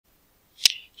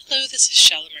this is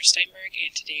Shalimar Steinberg,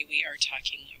 and today we are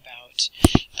talking about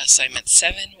Assignment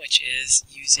 7, which is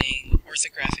using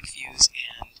orthographic views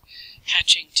and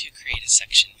hatching to create a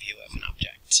section view of an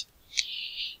object.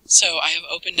 So I have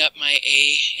opened up my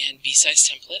A and B size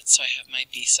template, so I have my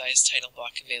B size title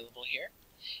block available here.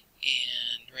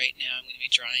 And right now I'm going to be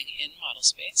drawing in model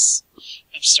space.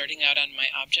 I'm starting out on my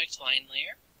object line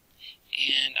layer,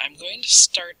 and I'm going to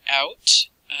start out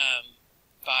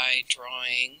by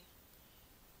drawing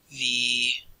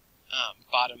the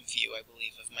bottom view, I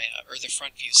believe, of my, or the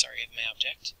front view, sorry, of my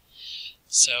object.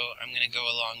 So I'm going to go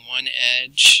along one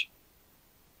edge,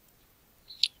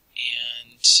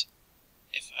 and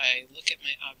if I look at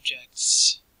my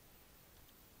objects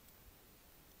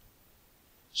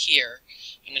here,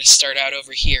 I'm going to start out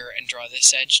over here and draw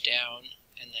this edge down,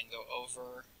 and then go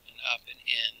over and up and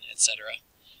in, etc.,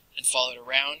 and follow it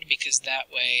around, because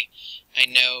that way I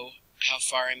know how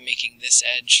far I'm making this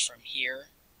edge from here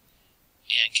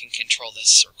and can control this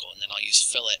circle, and then I'll use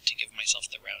fillet to give myself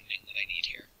the rounding that I need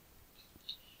here.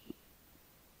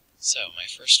 So my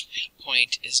first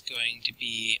point is going to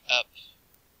be up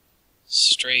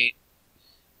straight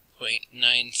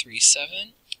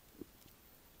 0.937,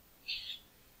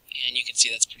 and you can see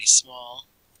that's pretty small,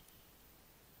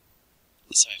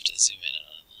 so I have to zoom in a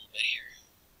little bit here.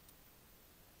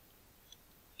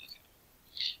 Okay.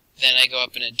 Then I go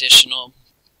up an additional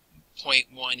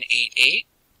 0.188,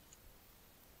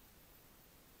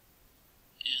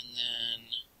 and then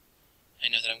I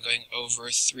know that I'm going over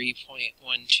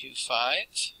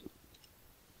 3.125,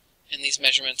 and these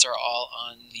measurements are all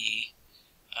on the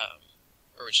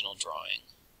original drawing.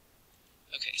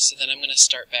 Okay, so then I'm going to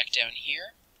start back down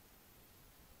here,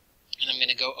 and I'm going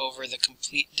to go over the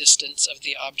complete distance of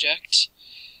the object,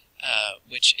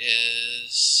 which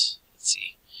is, let's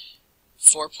see,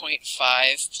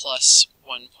 4.5 plus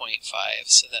 1.5,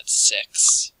 so that's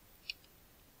 6.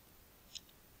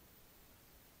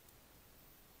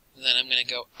 Then I'm going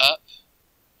to go up,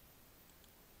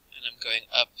 and I'm going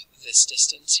up this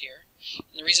distance here.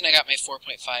 And the reason I got my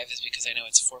 4.5 is because I know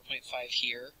it's 4.5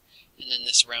 here, and then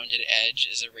this rounded edge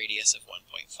is a radius of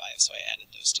 1.5, so I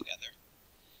added those together.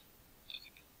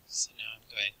 Okay, so now I'm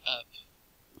going up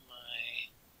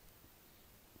my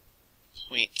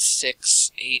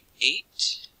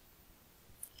 0.688,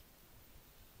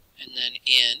 and then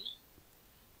in,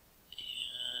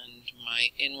 and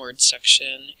my inward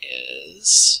section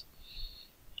is,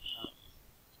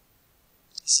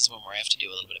 this is one where I have to do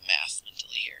a little bit of math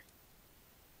mentally here.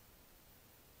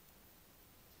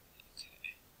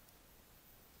 Okay.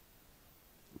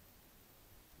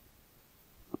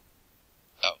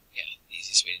 Oh, yeah, the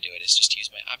easiest way to do it is just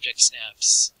use my object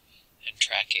snaps and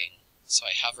tracking. So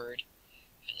I hovered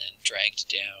and then dragged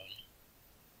down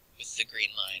with the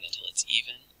green line until it's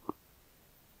even.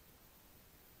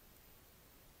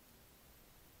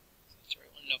 Is that the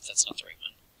right one? Nope, that's not the right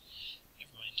one.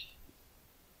 Never mind.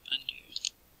 Undo.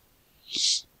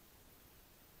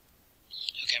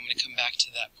 Okay, I'm going to come back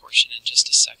to that portion in just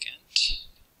a second.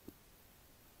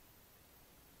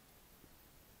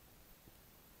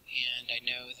 And I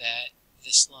know that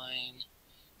this line,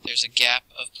 there's a gap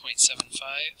of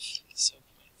 0.75, so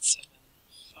 0.75.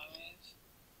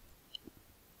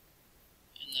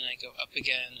 And then I go up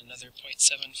again, another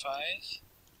 0.75,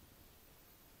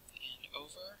 and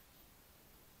over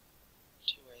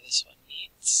to where this one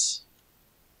meets,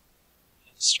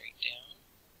 and straight down.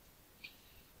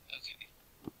 Okay.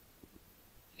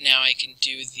 Now I can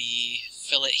do the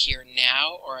fillet here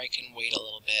now, or I can wait a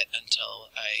little bit until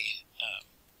I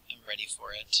am ready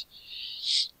for it.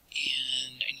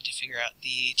 And I need to figure out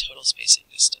the total spacing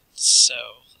distance.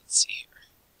 So, let's see here.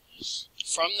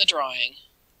 From the drawing,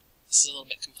 this is a little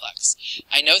bit complex.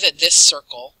 I know that this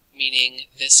circle, meaning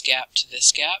this gap to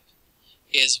this gap,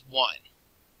 is 1.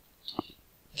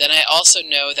 Then I also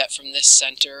know that from this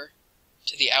center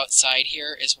to the outside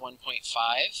here is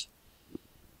 1.5.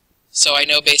 So I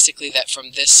know basically that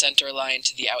from this center line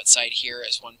to the outside here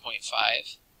is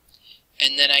 1.5.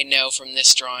 And then I know from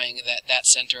this drawing that that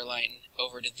center line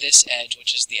over to this edge,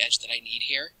 which is the edge that I need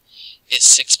here, is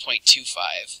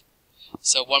 6.25.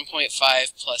 So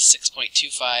 1.5 plus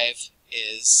 6.25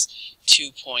 is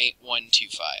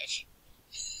 2.125.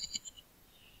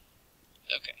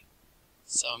 Okay,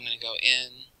 so I'm going to go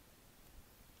in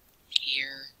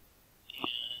here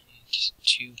and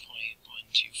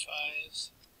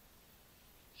 2.125,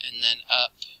 and then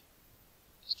up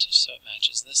just so it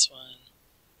matches this one,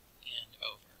 and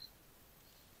over.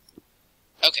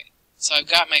 Okay, so I've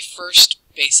got my first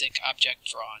basic object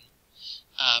drawn,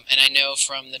 and I know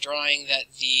from the drawing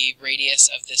that the radius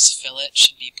of this fillet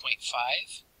should be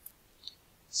 0.5.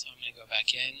 So I'm going to go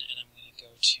back in, and I'm going to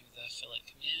go to the fillet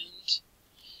command,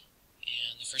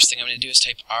 and the first thing I'm going to do is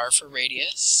type R for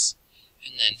radius,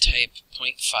 and then type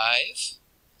 0.5,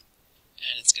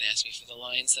 and it's going to ask me for the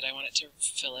lines that I want it to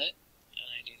fillet, and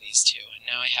I do these two, and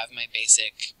now I have my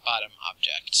basic bottom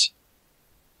object.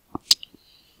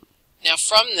 Now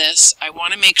from this, I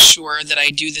want to make sure that I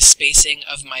do the spacing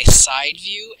of my side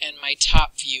view and my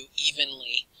top view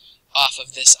evenly off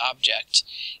of this object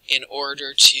in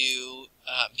order to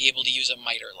be able to use a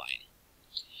miter line.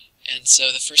 And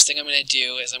so the first thing I'm going to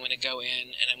do is I'm going to go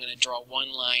in and I'm going to draw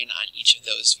one line on each of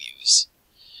those views.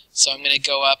 So I'm going to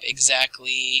go up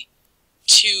exactly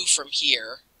 2 from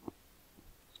here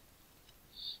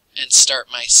and start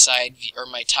my side view, or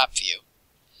my top view.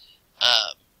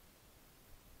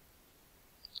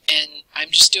 And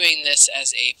I'm just doing this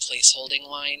as a placeholding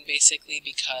line, basically,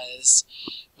 because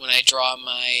when I draw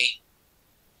my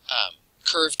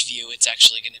curved view, it's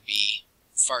actually going to be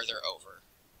farther over.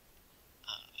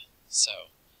 So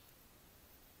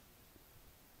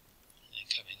I'm going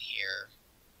to come in here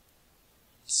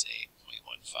and say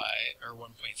 0.15, or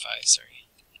 1.5, sorry.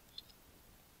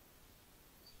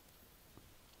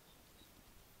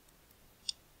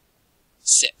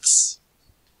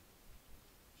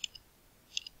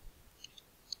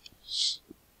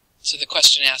 So the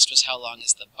question asked was how long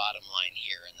is the bottom line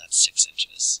here, and that's 6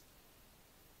 inches.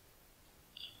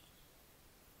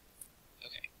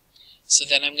 Okay, so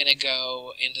then I'm going to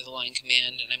go into the line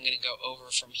command, and I'm going to go over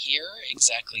from here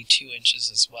exactly 2 inches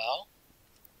as well,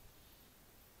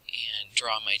 and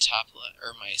draw my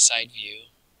my side view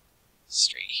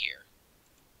straight here.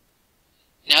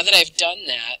 Now that I've done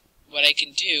that, what I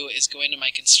can do is go into my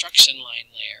construction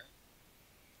line layer,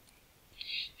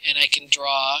 and I can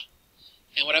draw.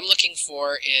 And what I'm looking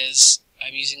for is,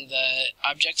 I'm using the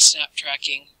object snap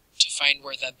tracking to find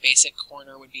where the basic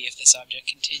corner would be if this object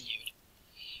continued.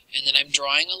 And then I'm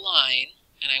drawing a line,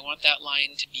 and I want that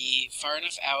line to be far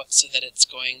enough out so that it's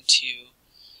going to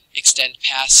extend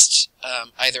past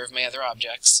either of my other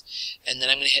objects. And then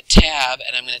I'm going to hit Tab,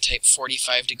 and I'm going to type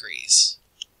 45 degrees.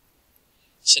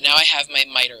 So now I have my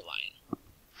miter line.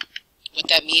 What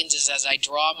that means is as I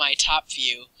draw my top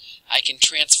view, I can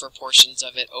transfer portions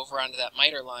of it over onto that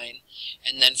miter line,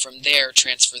 and then from there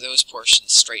transfer those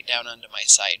portions straight down onto my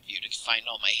side view to find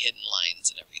all my hidden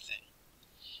lines and everything.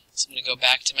 So I'm going to go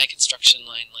back to my construction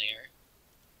line layer,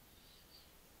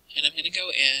 and I'm going to go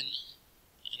in,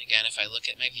 and again, if I look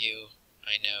at my view,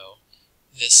 I know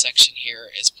this section here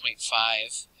is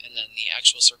 0.5, and then the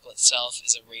actual circle itself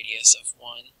is a radius of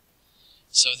 1.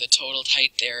 So the total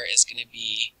height there is going to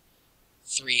be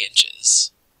 3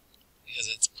 inches, because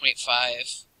it's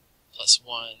 0.5 plus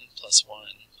 1 plus 1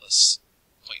 plus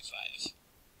 0.5.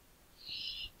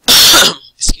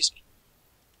 Excuse me.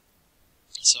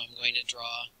 So I'm going to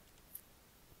draw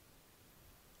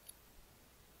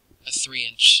a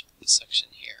 3-inch section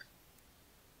here.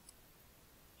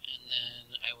 And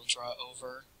then I will draw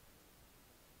over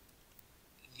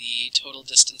the total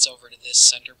distance over to this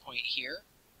center point here,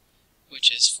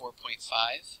 which is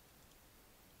 4.5.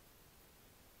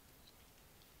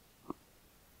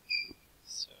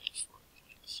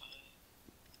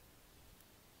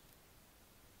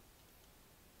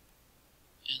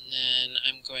 And then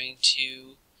I'm going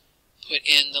to put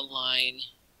in the line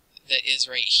that is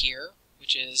right here,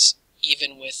 which is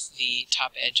even with the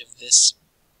top edge of this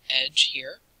edge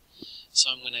here. So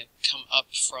I'm going to come up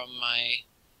from my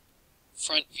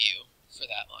front view for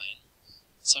that line.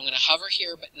 So I'm going to hover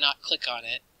here but not click on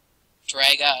it,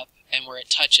 drag up, and where it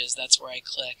touches, that's where I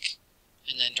click,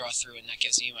 and then draw through, and that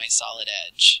gives me my solid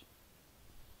edge.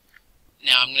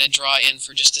 Now I'm going to draw in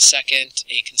for just a second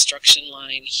a construction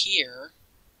line here,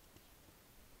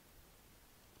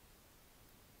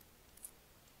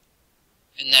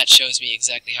 and that shows me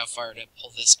exactly how far to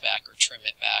pull this back or trim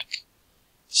it back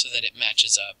so that it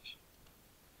matches up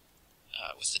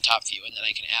with the top view, and then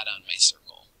I can add on my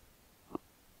circle.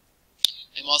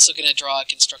 I'm also going to draw a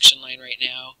construction line right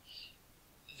now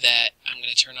that I'm going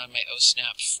to turn on my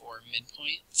O-snap for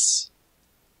midpoints.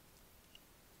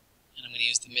 And I'm going to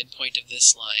use the midpoint of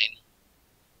this line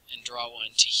and draw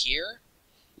one to here,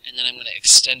 and then I'm going to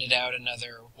extend it out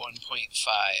another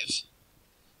 1.5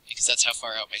 because that's how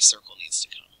far out my circle needs to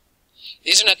come.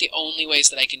 These are not the only ways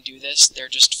that I can do this. They're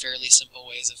just fairly simple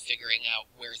ways of figuring out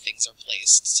where things are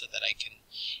placed so that I can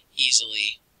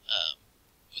easily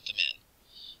put them in.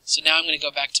 So now I'm going to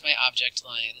go back to my object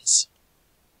lines,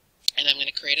 and I'm going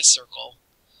to create a circle.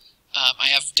 I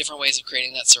have different ways of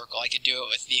creating that circle. I could do it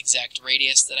with the exact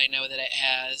radius that I know that it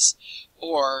has,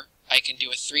 or I can do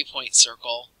a 3-point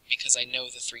circle because I know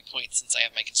the 3 points since I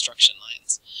have my construction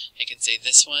lines. I can say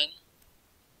this one,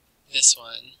 and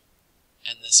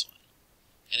this one.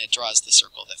 and it draws the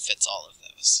circle that fits all of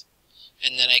those.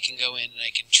 And then I can go in and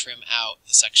I can trim out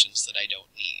the sections that I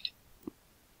don't need.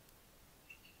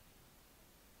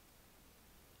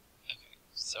 Okay,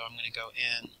 so I'm going to go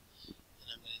in and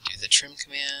I'm going to do the trim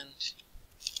command,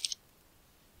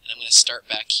 and I'm going to start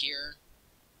back here,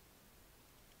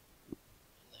 and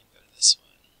then go to this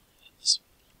one and this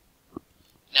one.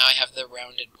 Now I have the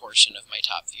rounded portion of my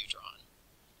top view drawn.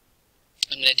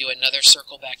 I'm going to do another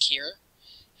circle back here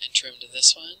and trim to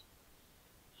this one.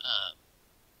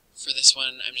 For this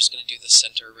one, I'm just going to do the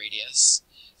center radius.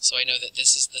 So I know that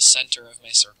this is the center of my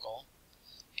circle,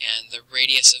 and the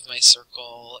radius of my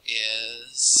circle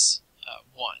is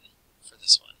 1 for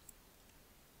this one.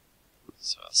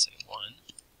 So I'll say 1.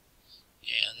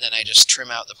 And then I just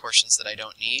trim out the portions that I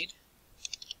don't need.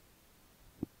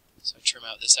 So I trim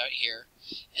out this out here,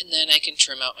 and then I can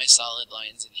trim out my solid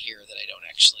lines in here that I don't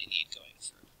actually need going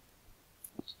through.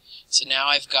 So now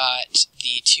I've got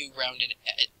the two rounded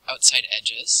outside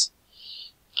edges,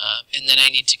 and then I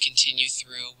need to continue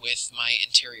through with my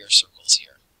interior circles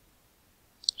here.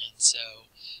 And so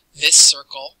this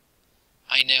circle,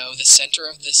 I know the center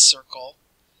of this circle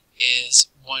is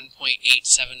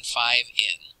 1.875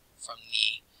 in from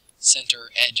the center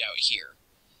edge out here.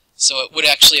 So it would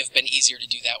actually have been easier to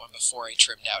do that one before I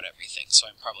trimmed out everything, so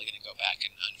I'm probably going to go back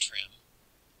and untrim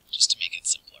just to make it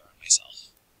simpler on myself.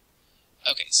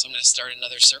 Okay, so I'm going to start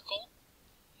another circle,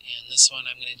 and this one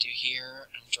I'm going to do here.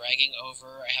 I'm dragging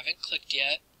over, I haven't clicked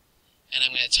yet, and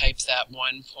I'm going to type that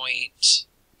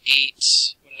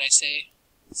 1.8, what did I say?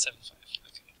 75,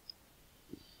 okay.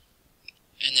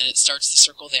 And then it starts the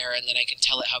circle there, and then I can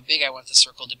tell it how big I want the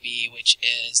circle to be, which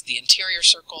is, the interior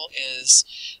circle is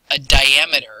a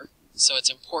diameter, so it's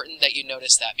important that you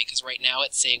notice that, because right now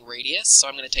it's saying radius, so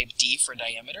I'm going to type D for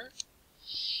diameter.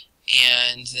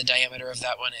 And the diameter of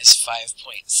that one is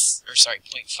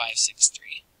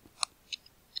 0.563.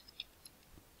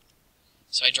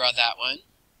 So I draw that one.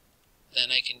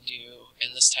 Then I can do,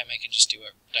 and this time I can just do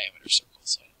a diameter circle,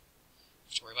 so I don't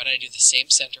have to worry about it. I do the same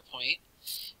center point,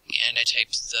 and I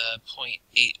type the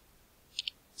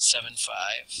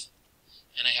 0.875,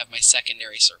 and I have my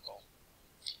secondary circle.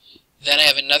 Then I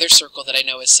have another circle that I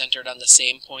know is centered on the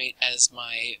same point as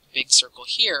my big circle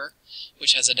here,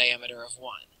 which has a diameter of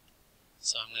 1.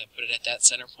 So I'm going to put it at that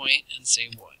center point and say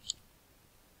 1.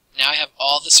 Now I have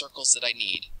all the circles that I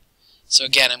need. So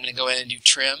again, I'm going to go in and do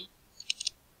trim,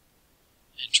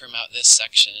 and trim out this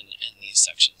section and these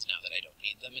sections now that I don't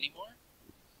need them anymore.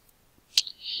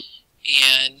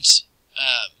 And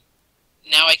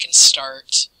now I can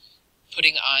start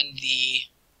putting on the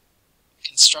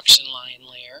construction line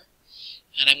layer,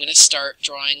 and I'm going to start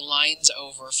drawing lines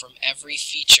over from every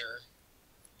feature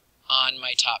on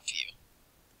my top view.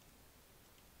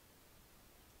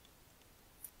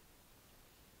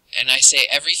 And I say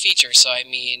every feature, so I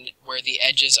mean where the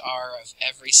edges are of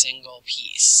every single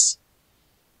piece.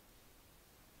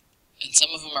 And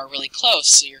some of them are really close,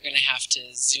 so you're going to have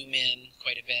to zoom in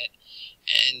quite a bit.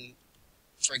 And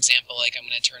for example, like I'm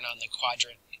going to turn on the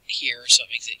quadrant here, so it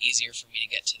makes it easier for me to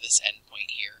get to this end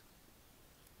point here.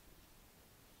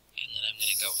 And then I'm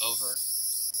going to go over,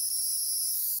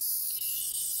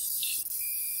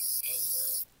 and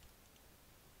over.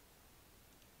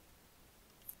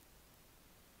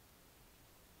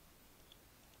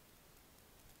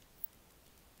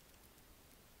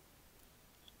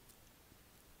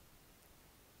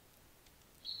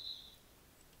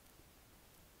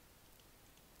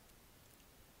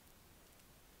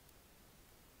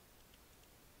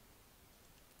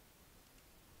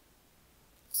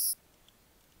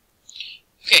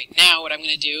 Okay, now what I'm going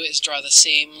to do is draw the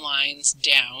same lines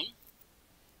down,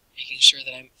 making sure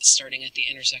that I'm starting at the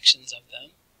intersections of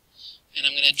them. And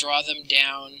I'm going to draw them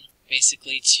down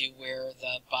basically to where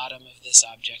the bottom of this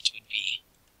object would be.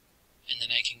 And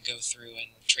then I can go through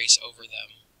and trace over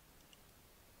them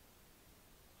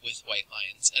with white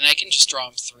lines. And I can just draw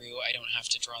them through. I don't have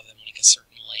to draw them like a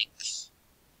certain length.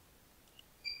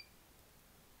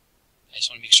 I just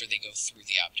want to make sure they go through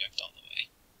the object all the way.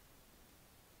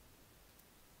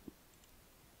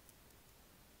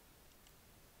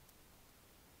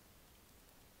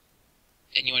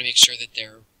 And you want to make sure that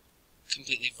they're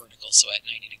completely vertical, so at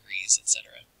 90 degrees,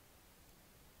 etc.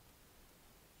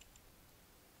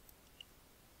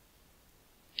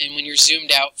 And when you're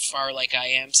zoomed out far like I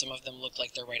am, some of them look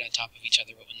like they're right on top of each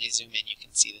other, but when they zoom in, you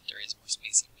can see that there is more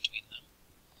spacing between them.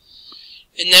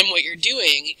 And then what you're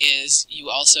doing is you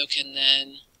also can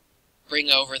then bring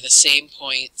over the same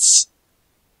points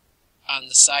on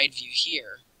the side view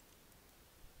here.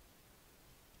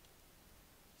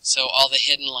 So all the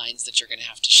hidden lines that you're going to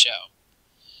have to show.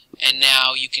 And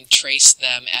now you can trace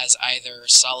them as either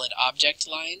solid object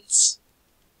lines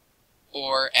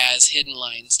or as hidden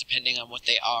lines, depending on what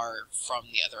they are from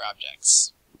the other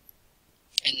objects.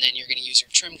 And then you're going to use your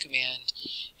trim command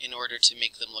in order to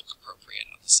make them look appropriate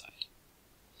on the side.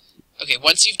 Okay,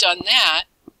 once you've done that,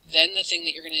 then the thing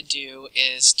that you're going to do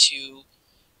is to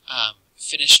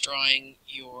finish drawing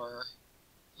your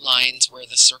lines where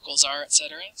the circles are,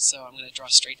 etc. So I'm going to draw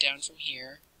straight down from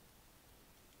here.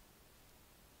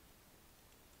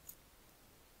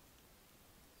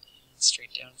 And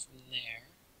straight down from there.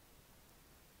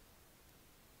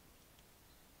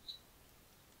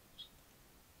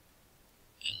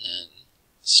 And then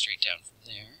straight down from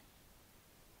there.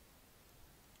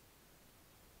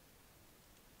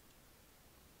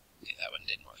 Okay, that one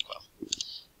didn't work well.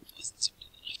 It wasn't zoomed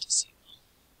in enough to see well.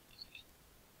 Okay.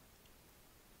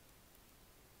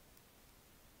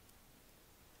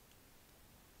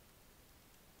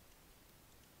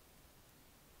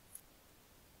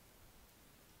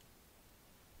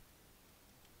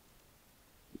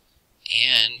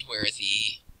 And where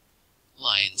the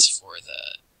lines for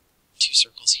the two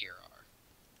circles here are.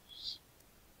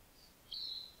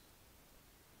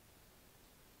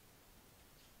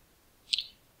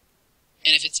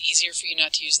 And if it's easier for you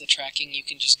not to use the tracking, you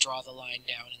can just draw the line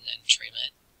down and then trim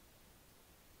it.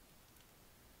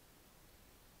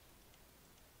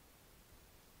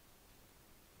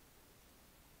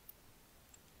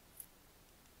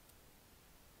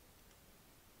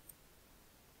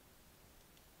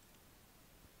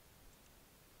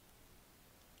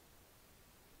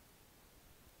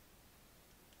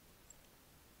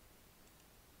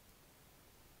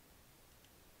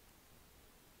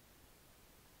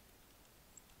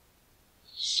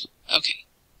 Okay,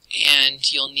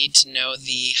 and you'll need to know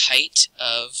the height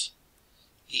of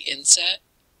the inset,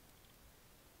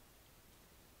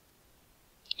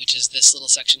 which is this little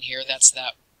section here. That's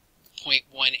that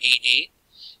 0.188,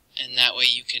 and that way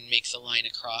you can make the line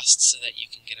across so that you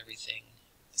can get everything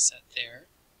set there.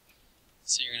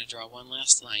 So you're going to draw one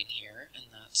last line here, and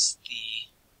that's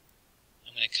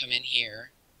I'm going to come in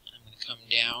here, and I'm going to come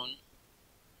down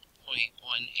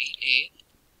 0.188.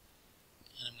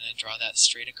 And I'm going to draw that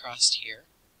straight across here.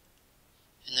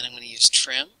 And then I'm going to use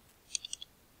trim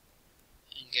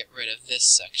and get rid of this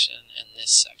section and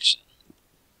this section.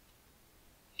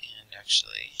 And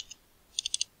actually,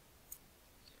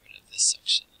 get rid of this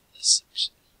section and this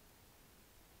section.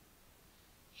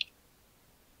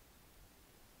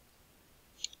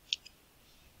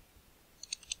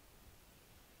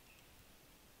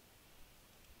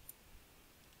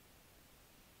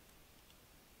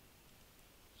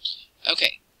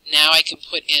 Okay, now I can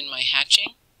put in my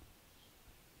hatching.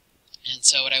 And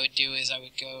so what I would do is I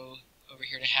would go over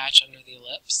here to hatch under the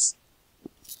ellipse.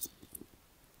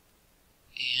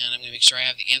 And I'm going to make sure I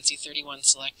have the ANSI 31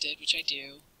 selected, which I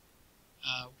do.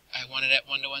 I want it at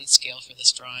 1:1 scale for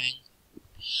this drawing.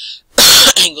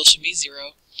 Angle should be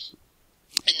 0.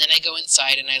 And then I go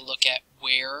inside and I look at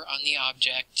where on the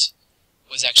object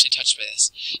was actually touched by this.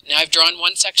 Now I've drawn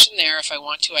one section there. If I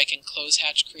want to, I can close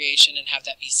hatch creation and have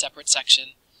that be a separate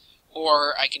section,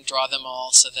 or I can draw them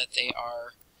all so that they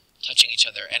are touching each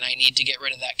other. And I need to get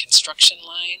rid of that construction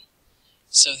line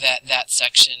so that that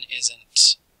section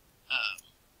isn't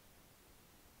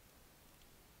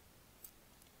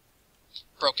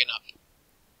broken up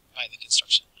by the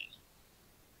construction line.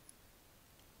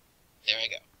 There I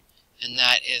go. And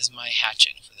that is my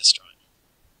hatching.